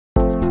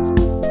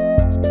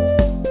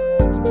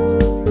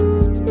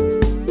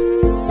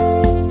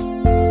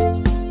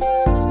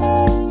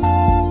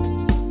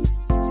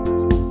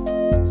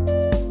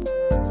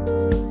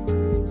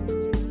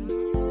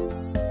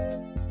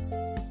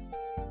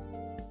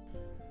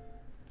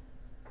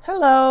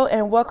Hello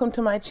and welcome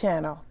to my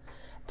channel.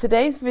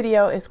 Today's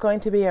video is going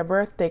to be a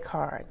birthday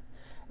card.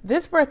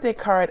 This birthday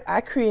card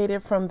I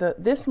created from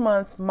this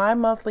month's My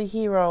Monthly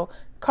Hero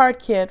card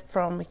kit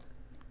from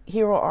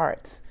Hero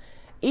Arts.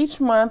 Each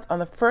month on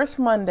the first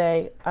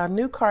Monday a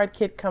new card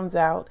kit comes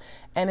out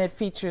and it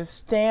features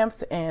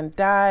stamps and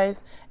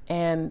dies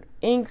and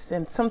inks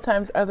and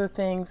sometimes other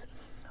things,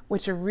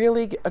 which are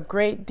really a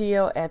great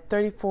deal at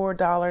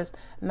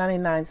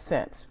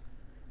 $34.99.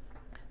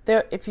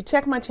 If you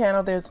check my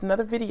channel, there's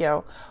another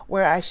video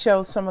where I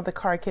show some of the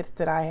card kits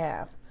that I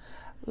have.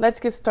 Let's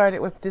get started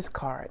with this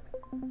card.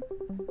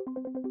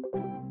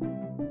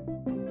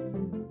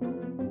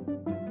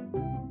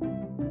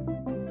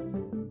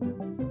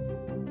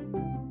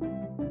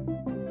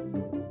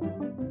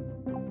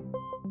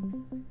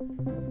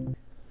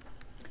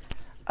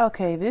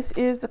 Okay, this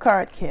is the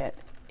card kit.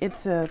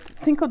 It's a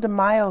Cinco de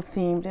Meow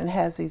themed and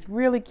has these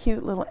really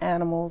cute little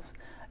animals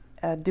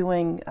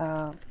doing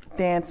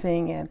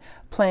dancing and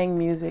playing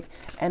music,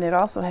 and it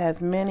also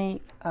has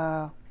many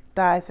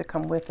dies that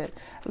come with it.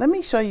 Let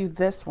me show you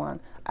this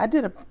one. I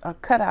did a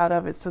cutout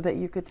of it so that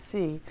you could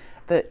see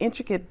the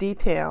intricate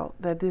detail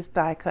that this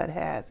die cut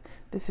has.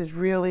 This is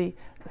really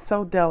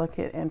so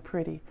delicate and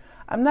pretty.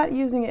 I'm not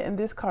using it in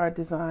this card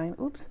design,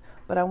 oops,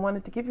 but I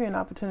wanted to give you an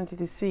opportunity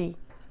to see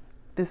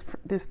this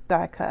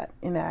die cut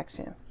in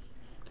action.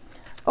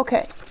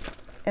 Okay,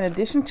 in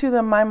addition to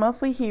the My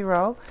Monthly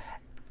Hero,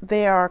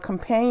 there are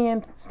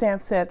companion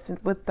stamp sets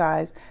with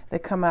dies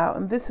that come out,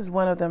 and this is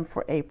one of them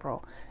for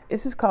April.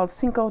 This is called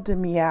Cinco De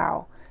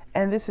Meow,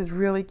 and this is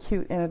really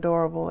cute and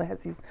adorable. It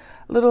has these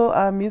little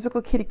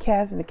musical kitty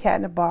cats and a cat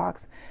in a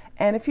box.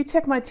 And if you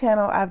check my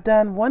channel, I've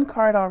done one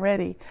card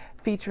already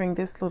featuring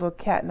this little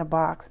cat in a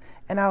box,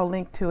 and I'll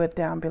link to it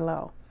down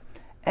below.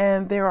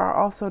 And there are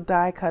also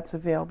die cuts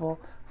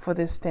available for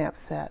this stamp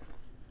set.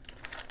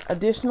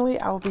 Additionally,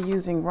 I will be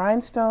using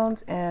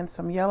rhinestones and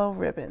some yellow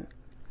ribbon.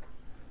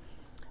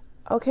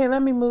 Okay,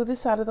 let me move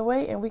this out of the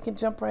way and we can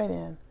jump right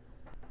in.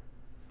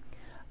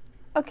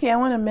 Okay, I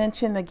want to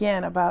mention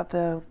again about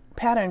the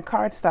pattern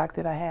cardstock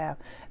that I have.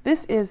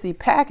 This is the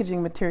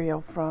packaging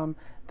material from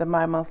the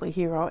My Monthly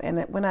Hero,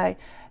 and when I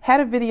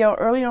had a video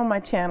earlier on my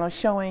channel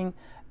showing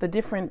the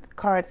different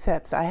card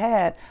sets I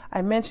had,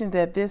 I mentioned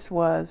that this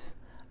was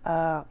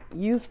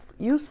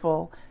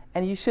useful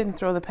and you shouldn't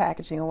throw the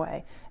packaging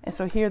away. And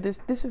so here,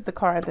 this is the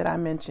card that I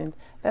mentioned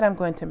that I'm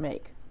going to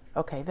make.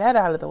 Okay, that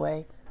out of the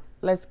way,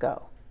 let's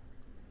go.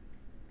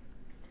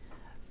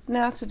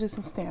 Now to do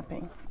some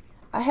stamping.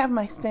 I have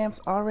my stamps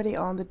already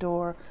on the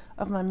door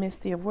of my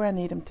Misty of where I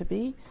need them to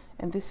be,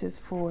 and this is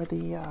for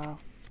the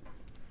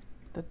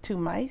two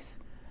mice.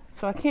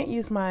 So I can't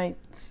use my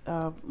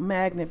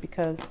magnet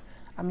because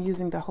I'm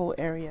using the whole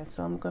area,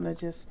 so I'm going to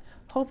just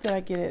hope that I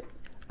get it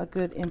a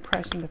good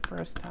impression the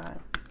first time.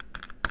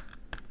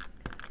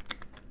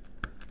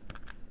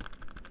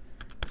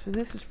 So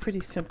this is pretty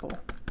simple.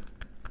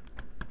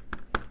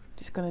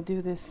 Just going to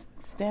do this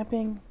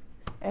stamping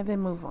and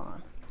then move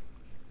on.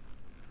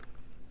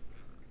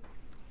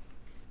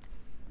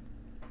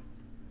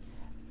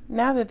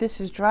 Now that this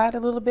is dried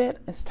a little bit,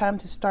 it's time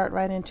to start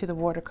right into the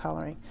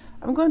watercoloring.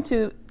 I'm going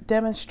to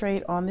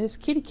demonstrate on this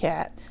kitty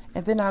cat,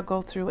 and then I'll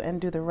go through and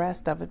do the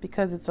rest of it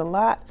because it's a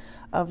lot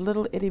of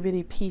little itty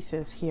bitty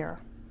pieces here.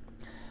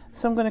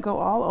 So I'm going to go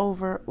all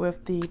over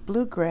with the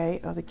blue gray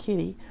of the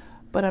kitty,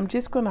 but I'm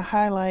just going to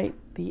highlight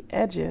the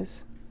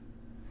edges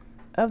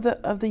of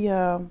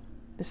the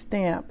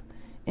stamp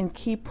in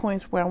key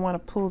points where I want to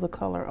pull the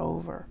color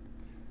over.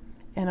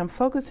 And I'm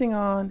focusing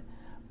on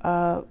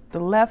the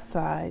left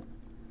side,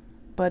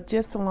 but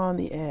just along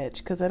the edge,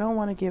 because I don't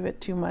want to give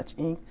it too much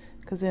ink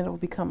because then it will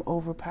become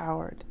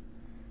overpowered.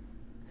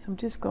 So I'm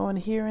just going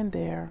here and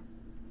there,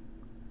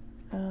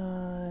 a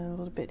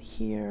little bit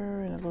here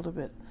and a little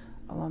bit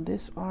along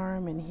this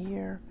arm and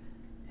here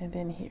and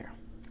then here.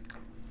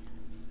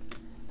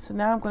 So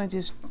now I'm going to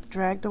just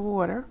drag the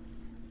water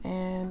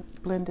and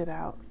blend it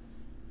out.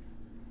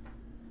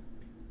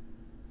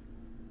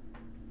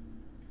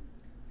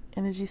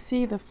 And as you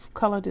see, the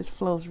color just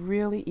flows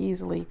really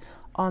easily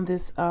on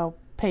this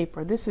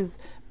paper. This is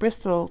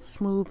Bristol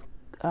smooth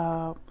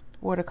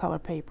watercolor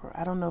paper.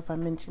 I don't know if I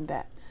mentioned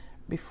that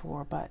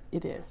before, but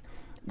it is.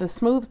 The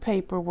smooth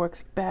paper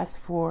works best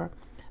for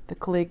the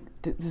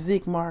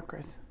zig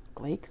markers.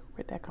 Gleek?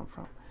 Where'd that come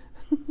from?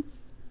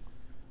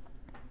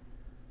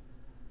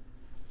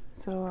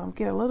 So I'm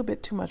getting a little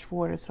bit too much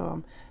water, so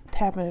I'm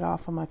tapping it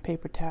off on my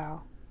paper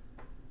towel.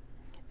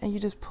 And you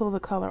just pull the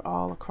color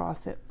all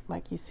across it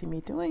like you see me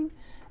doing,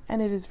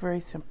 and it is very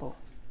simple.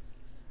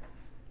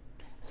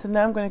 So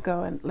now I'm going to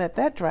go and let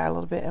that dry a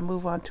little bit and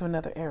move on to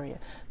another area.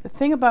 The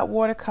thing about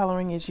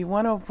watercoloring is you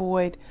want to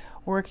avoid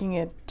working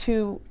in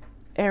two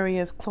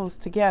areas close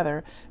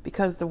together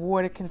because the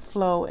water can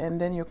flow and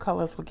then your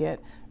colors will get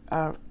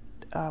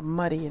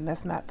muddy, and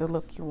that's not the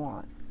look you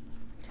want.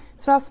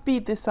 So I'll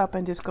speed this up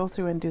and just go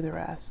through and do the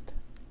rest.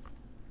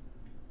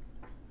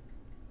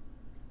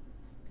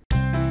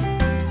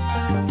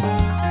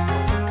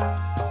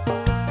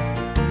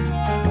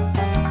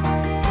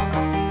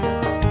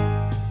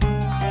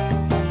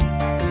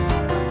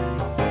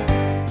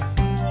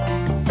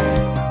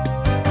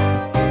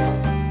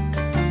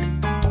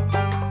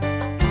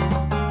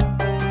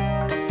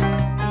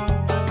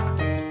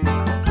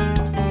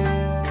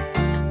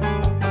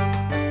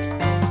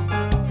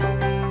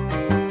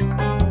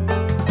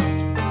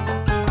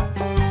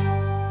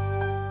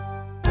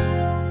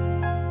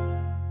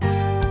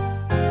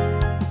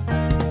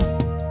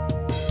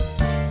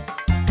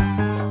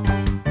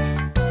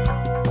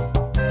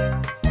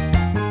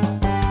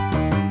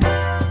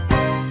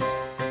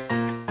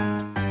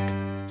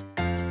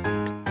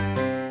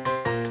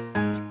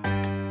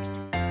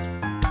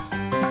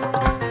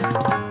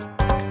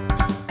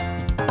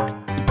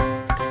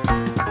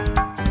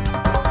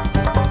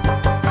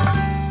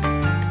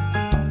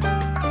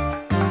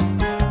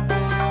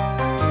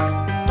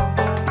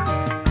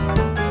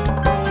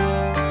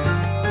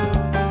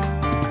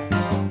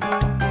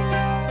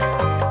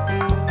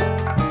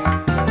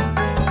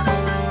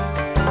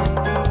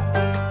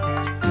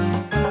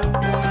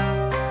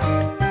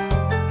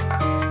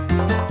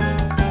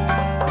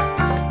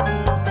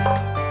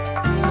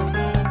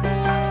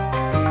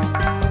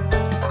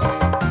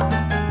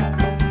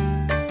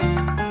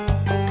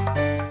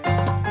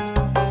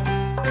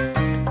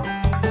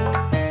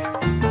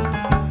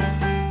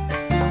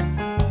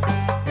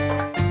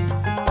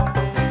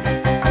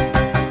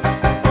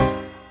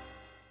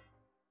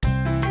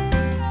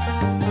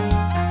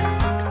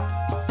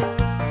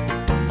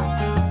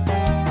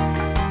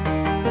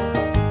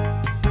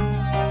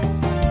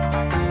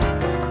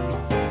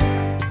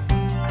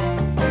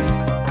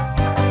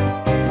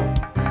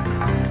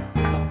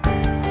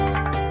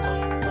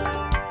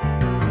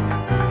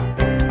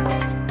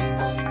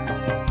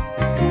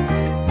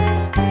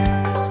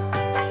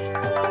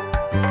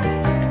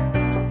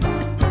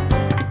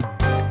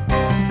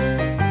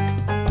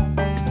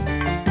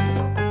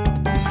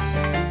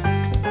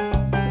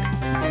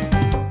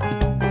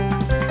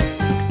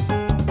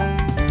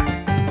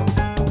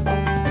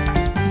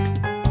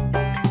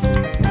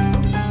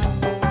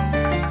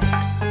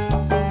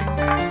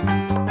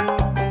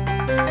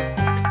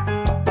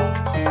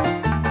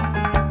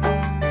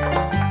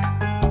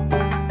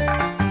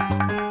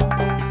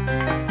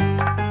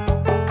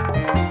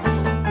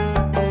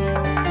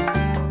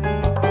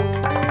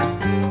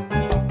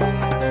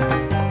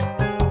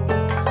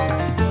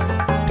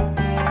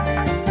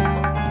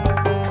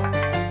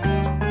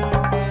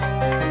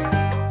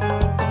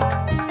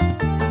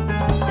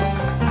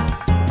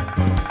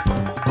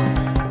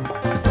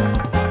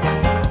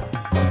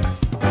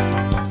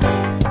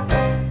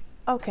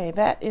 Okay,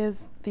 that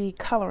is the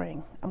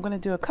coloring. I'm going to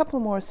do a couple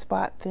more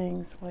spot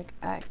things, like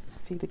I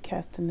see the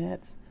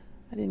castanets.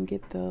 I didn't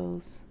get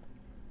those.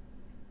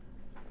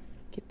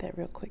 Get that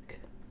real quick.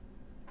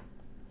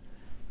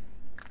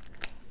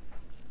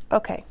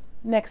 Okay,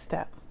 next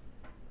step.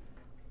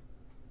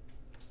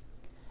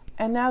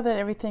 And now that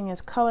everything is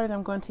colored,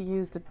 I'm going to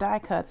use the die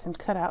cuts and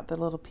cut out the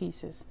little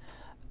pieces.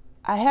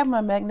 I have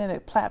my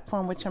magnetic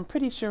platform, which I'm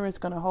pretty sure is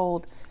going to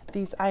hold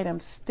these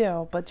items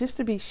still, but just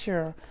to be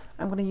sure,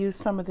 I'm going to use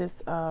some of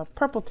this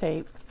purple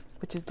tape,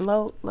 which is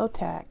low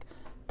tack,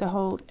 to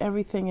hold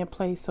everything in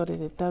place so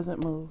that it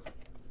doesn't move.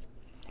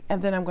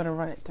 And then I'm going to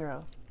run it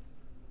through.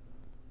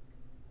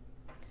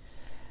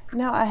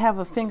 Now I have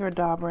a finger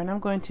dauber, and I'm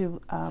going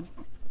to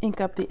ink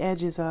up the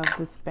edges of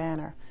this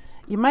banner.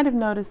 You might have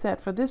noticed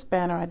that for this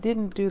banner, I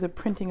didn't do the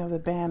printing of the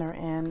banner,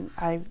 and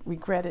I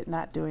regretted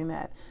not doing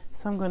that.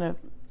 So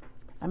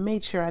I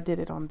made sure I did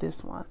it on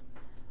this one.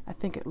 I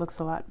think it looks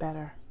a lot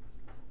better.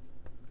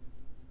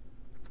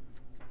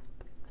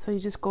 So you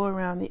just go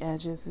around the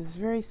edges. It's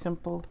very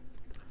simple.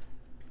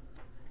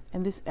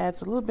 And this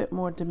adds a little bit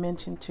more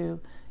dimension to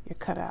your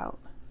cutout.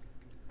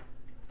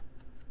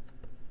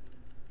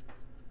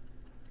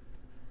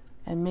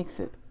 And makes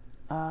it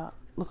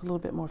look a little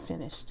bit more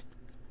finished.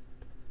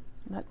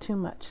 Not too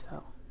much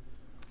though.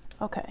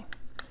 Okay.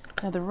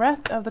 Now the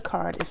rest of the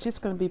card is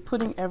just going to be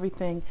putting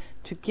everything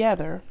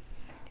together,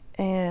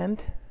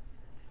 and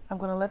I'm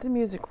going to let the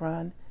music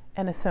run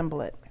and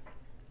assemble it.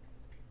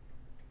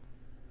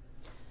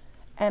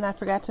 And I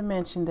forgot to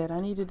mention that I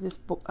needed this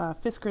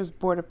Fisker's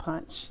border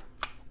punch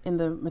in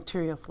the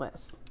materials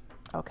list.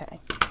 Okay,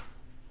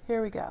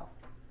 here we go.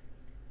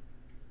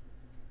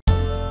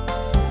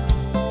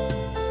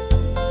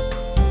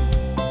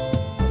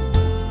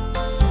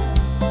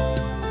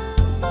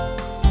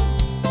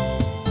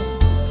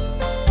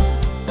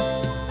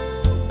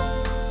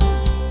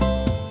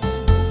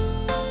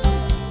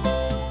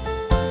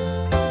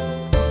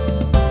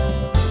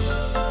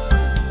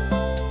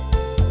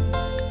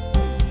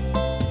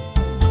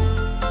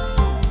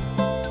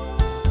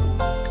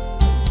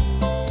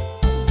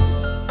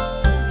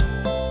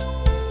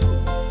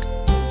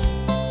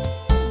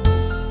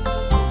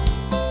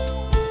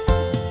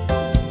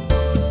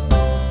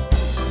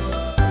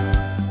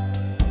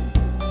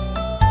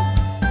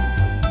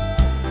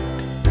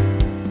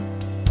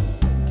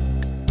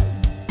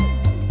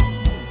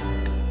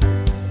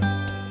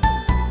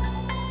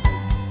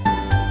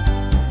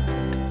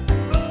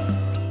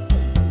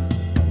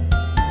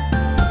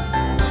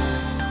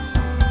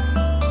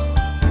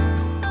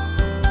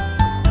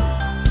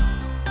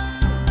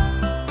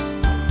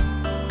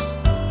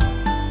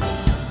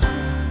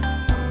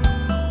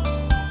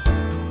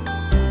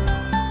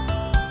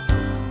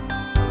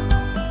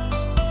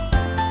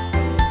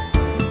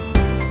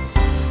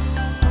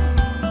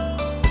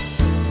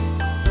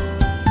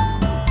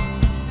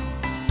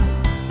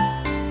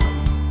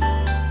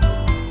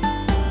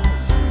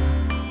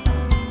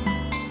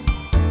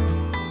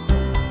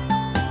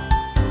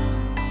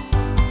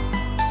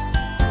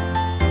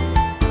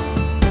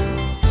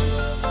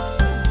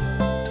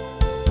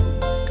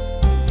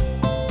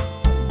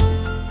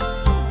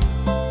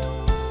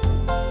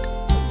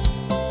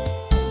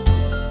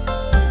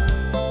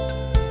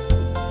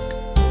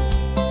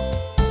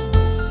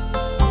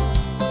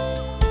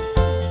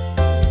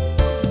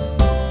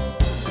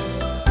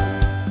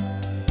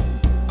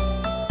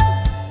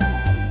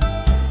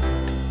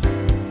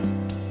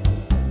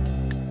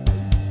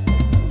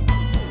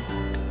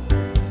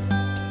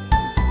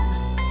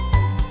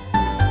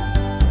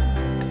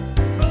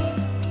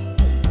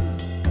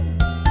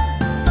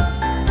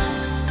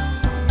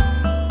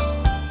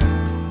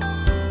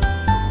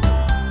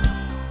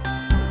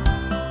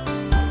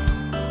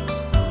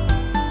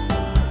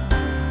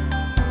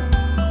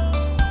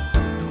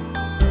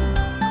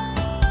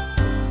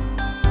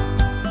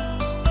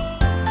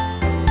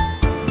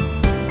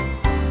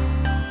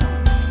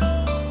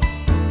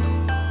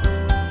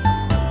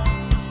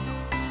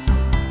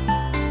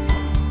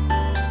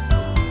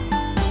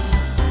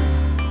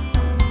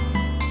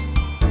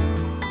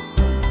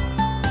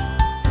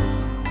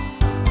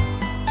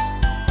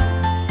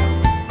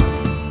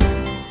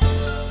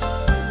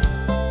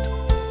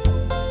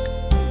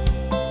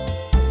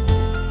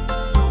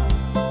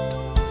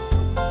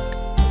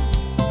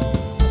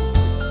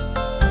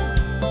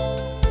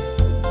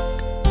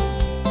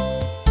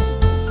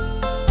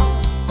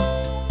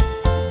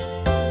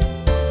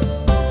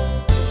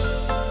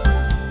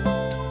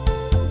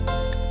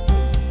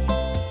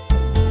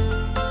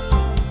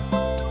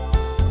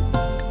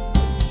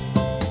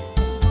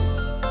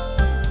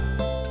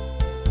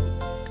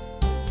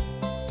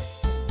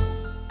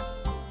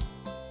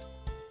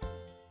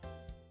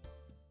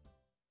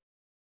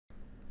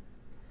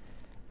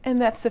 And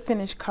that's the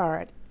finished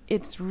card.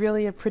 It's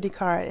really a pretty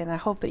card, and I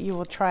hope that you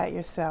will try it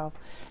yourself.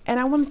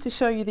 And I wanted to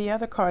show you the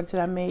other cards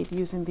that I made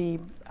using the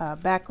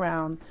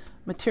background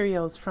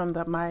materials from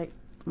the My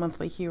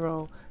Monthly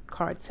Hero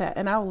card set,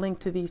 and I'll link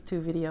to these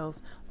two videos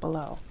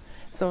below.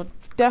 So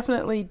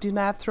definitely do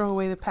not throw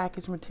away the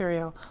package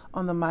material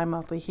on the My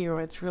Monthly Hero.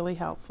 It's really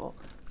helpful.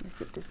 Let me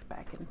put this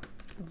back in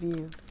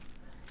view.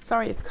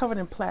 Sorry, it's covered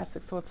in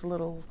plastic, so it's a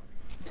little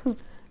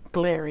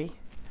glary.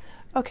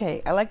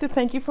 Okay, I'd like to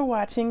thank you for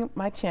watching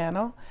my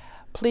channel.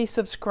 Please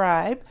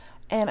subscribe,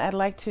 and I'd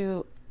like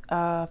to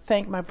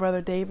thank my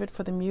brother David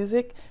for the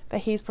music that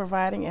he's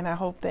providing, and I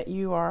hope that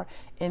you are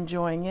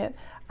enjoying it.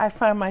 I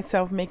find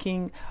myself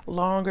making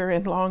longer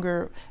and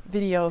longer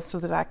videos so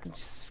that I can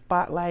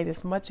spotlight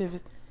as much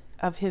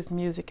of his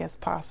music as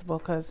possible,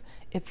 because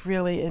it's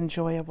really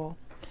enjoyable.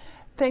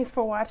 Thanks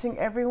for watching,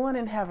 everyone,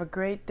 and have a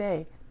great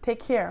day.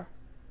 Take care.